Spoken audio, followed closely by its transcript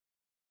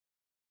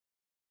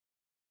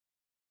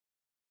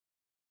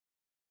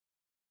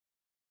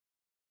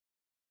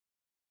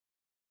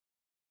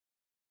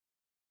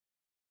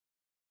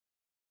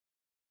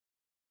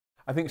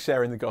I think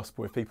sharing the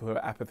gospel with people who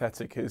are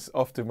apathetic is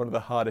often one of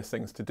the hardest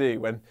things to do.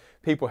 When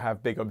people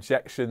have big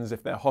objections,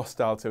 if they're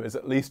hostile to us,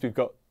 at least we've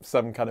got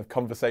some kind of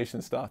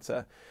conversation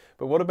starter.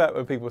 But what about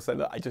when people say,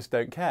 look, I just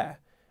don't care?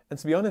 And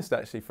to be honest,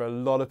 actually, for a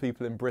lot of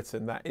people in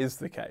Britain, that is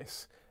the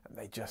case, and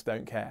they just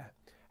don't care.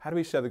 How do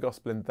we share the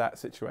gospel in that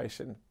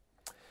situation?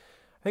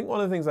 I think one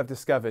of the things I've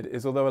discovered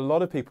is although a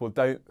lot of people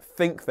don't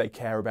think they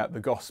care about the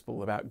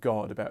gospel, about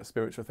God, about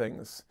spiritual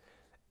things,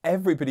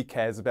 everybody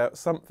cares about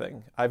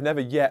something. I've never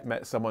yet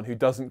met someone who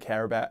doesn't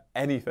care about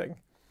anything.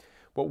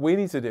 What we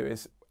need to do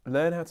is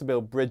learn how to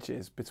build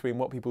bridges between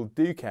what people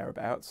do care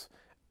about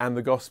and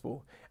the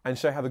gospel, and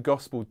show how the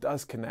gospel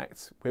does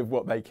connect with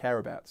what they care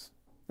about.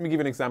 Let me give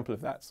you an example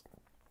of that.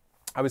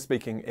 I was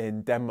speaking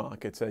in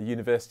Denmark at a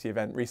university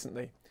event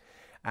recently,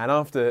 and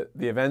after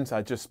the event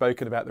I'd just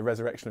spoken about the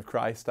resurrection of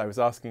Christ. I was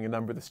asking a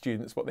number of the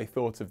students what they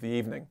thought of the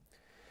evening.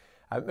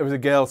 There was a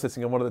girl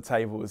sitting on one of the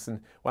tables,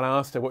 and when I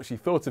asked her what she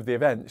thought of the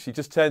event, she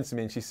just turned to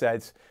me and she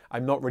said,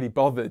 "I'm not really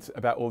bothered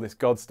about all this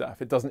God stuff.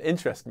 It doesn't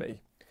interest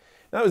me."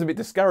 That was a bit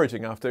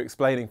discouraging after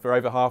explaining for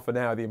over half an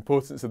hour the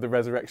importance of the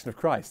resurrection of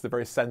Christ, the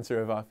very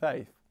centre of our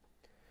faith.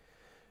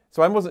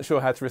 So I wasn't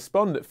sure how to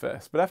respond at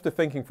first, but after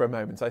thinking for a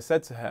moment, I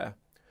said to her,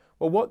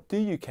 "Well, what do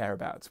you care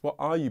about? What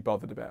are you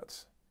bothered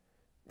about?"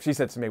 She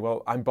said to me,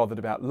 "Well, I'm bothered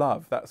about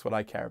love. That's what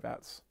I care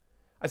about."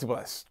 I said, "Well,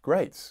 that's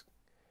great."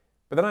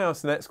 But then I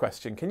asked the next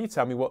question, "Can you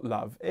tell me what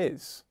love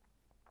is?"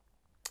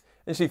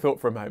 And she thought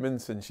for a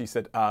moment and she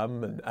said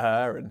and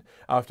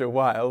after a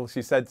while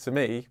she said to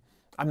me,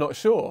 "I'm not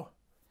sure."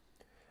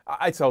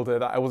 I told her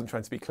that I wasn't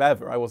trying to be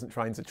clever, I wasn't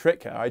trying to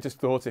trick her. I just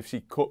thought if she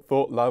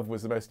thought love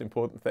was the most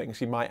important thing,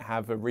 she might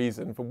have a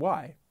reason for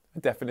why, a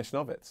definition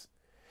of it.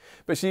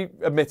 But she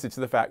admitted to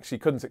the fact she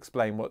couldn't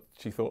explain what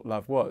she thought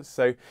love was.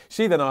 So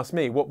she then asked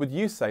me, "What would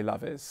you say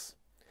love is?"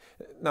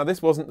 Now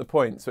this wasn't the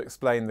point to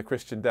explain the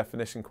Christian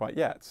definition quite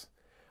yet.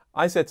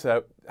 I said to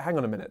her, "Hang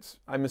on a minute,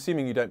 I'm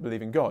assuming you don't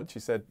believe in God." She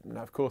said,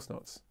 "No, of course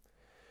not."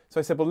 So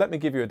I said, "Well, let me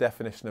give you a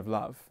definition of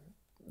love.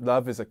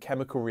 Love is a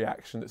chemical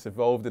reaction that's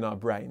evolved in our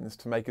brains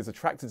to make us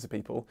attracted to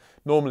people,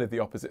 normally of the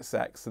opposite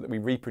sex, so that we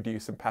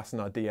reproduce and pass on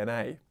our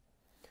DNA."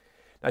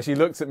 Now she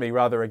looked at me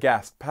rather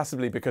aghast,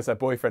 possibly because her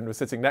boyfriend was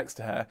sitting next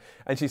to her,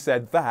 and she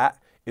said, "That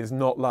is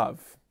not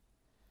love."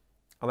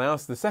 And I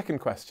asked the second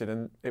question,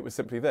 and it was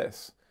simply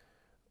this: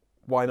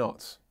 why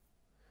not?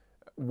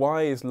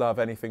 Why is love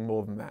anything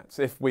more than that?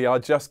 If we are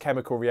just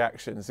chemical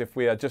reactions, if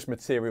we are just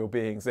material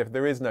beings, if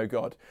there is no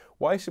God,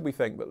 why should we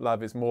think that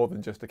love is more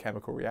than just a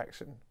chemical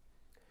reaction?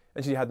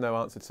 And she had no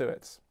answer to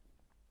it.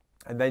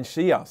 And then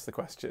she asked the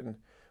question,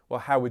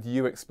 "Well, how would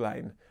you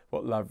explain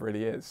what love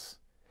really is?"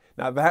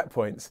 Now at that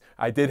point,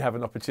 I did have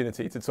an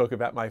opportunity to talk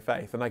about my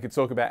faith, and I could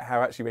talk about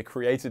how actually we're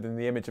created in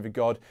the image of a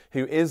God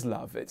who is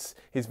love. It's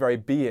his very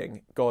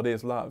being. God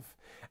is love.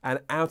 And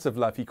out of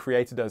love, he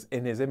created us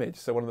in his image.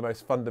 So one of the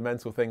most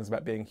fundamental things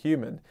about being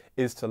human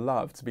is to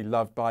love, to be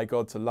loved by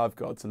God, to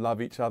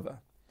love each other.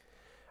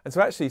 And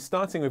so actually,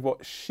 starting with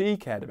what she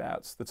cared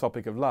about, the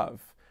topic of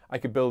love, I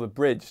could build a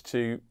bridge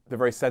to the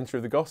very centre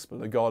of the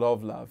gospel, a God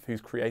of love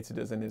who's created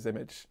us in his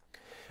image.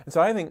 And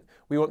so I think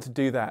we want to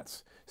do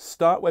that.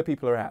 Start where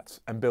people are at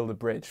and build a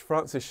bridge.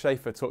 Francis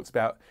Schaeffer talks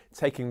about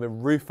taking the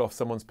roof off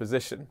someone's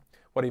position.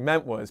 What he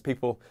meant was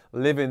people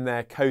live in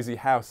their cosy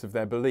house of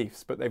their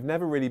beliefs, but they've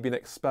never really been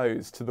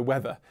exposed to the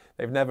weather.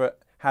 They've never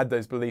had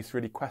those beliefs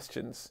really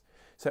questioned.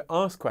 So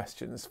ask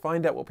questions,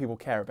 find out what people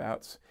care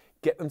about,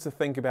 get them to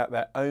think about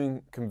their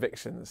own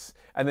convictions,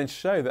 and then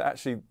show that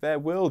actually their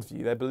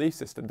worldview, their belief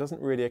system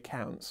doesn't really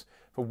account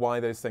for why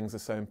those things are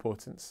so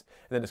important.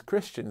 And then as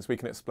Christians, we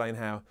can explain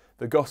how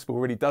the gospel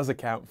really does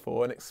account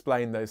for and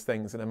explain those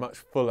things in a much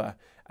fuller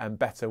and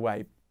better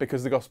way,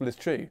 because the gospel is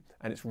true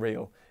and it's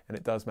real and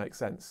it does make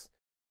sense.